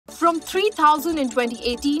from 3,000 in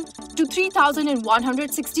 2018 to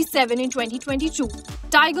 3,167 in 2022.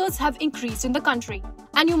 Tigers have increased in the country.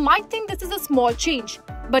 And you might think this is a small change,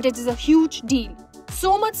 but it is a huge deal.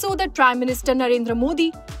 So much so that Prime Minister Narendra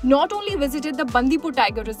Modi not only visited the Bandipur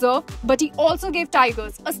Tiger Reserve, but he also gave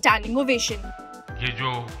tigers a standing ovation. ये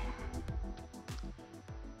जो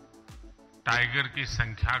tiger की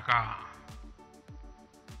संख्या का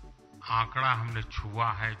आंकड़ा हमने छुआ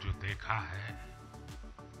है, जो देखा है,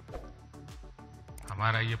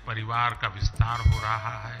 हमारा ये परिवार का विस्तार हो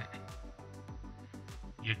रहा है,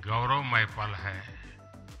 ये गौरवमय पल है।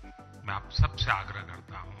 मैं आप सबसे आग्रह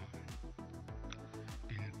करता हूं,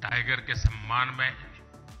 इन टाइगर के सम्मान में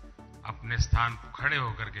अपने स्थान पर खड़े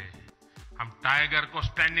होकर के हम टाइगर को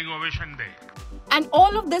स्टैंडिंग ओवेशन दें। And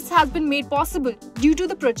all of this has been made possible due to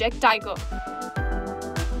the Project Tiger.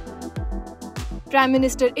 Prime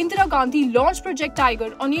Minister Indira Gandhi launched Project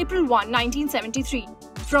Tiger on April 1, 1973.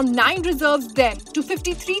 From 9 reserves then to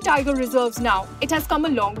 53 tiger reserves now, it has come a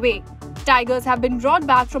long way. Tigers have been brought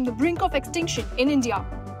back from the brink of extinction in India.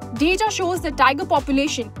 Data shows the tiger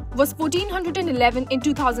population was 1,411 in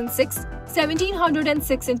 2006,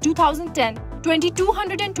 1,706 in 2010,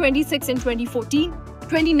 2,226 in 2014,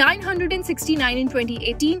 2,969 in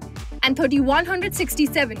 2018, and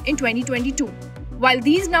 3,167 in 2022. While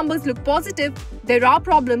these numbers look positive, there are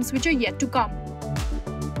problems which are yet to come.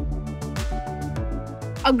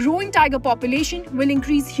 A growing tiger population will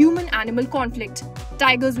increase human-animal conflict.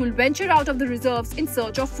 Tigers will venture out of the reserves in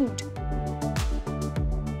search of food.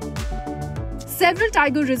 Several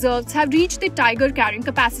tiger reserves have reached the tiger carrying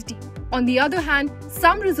capacity. On the other hand,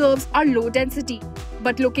 some reserves are low density.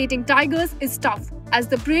 But locating tigers is tough, as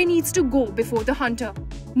the prey needs to go before the hunter.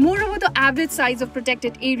 Moreover, the average size of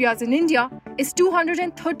protected areas in India is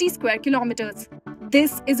 230 square kilometers.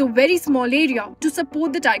 This is a very small area to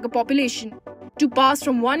support the tiger population. To pass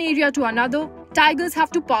from one area to another, tigers have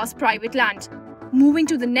to pass private land. Moving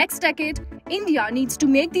to the next decade, India needs to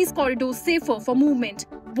make these corridors safer for movement,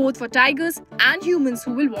 both for tigers and humans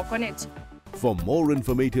who will walk on it. For more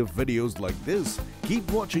informative videos like this,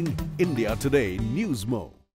 keep watching India Today Newsmo.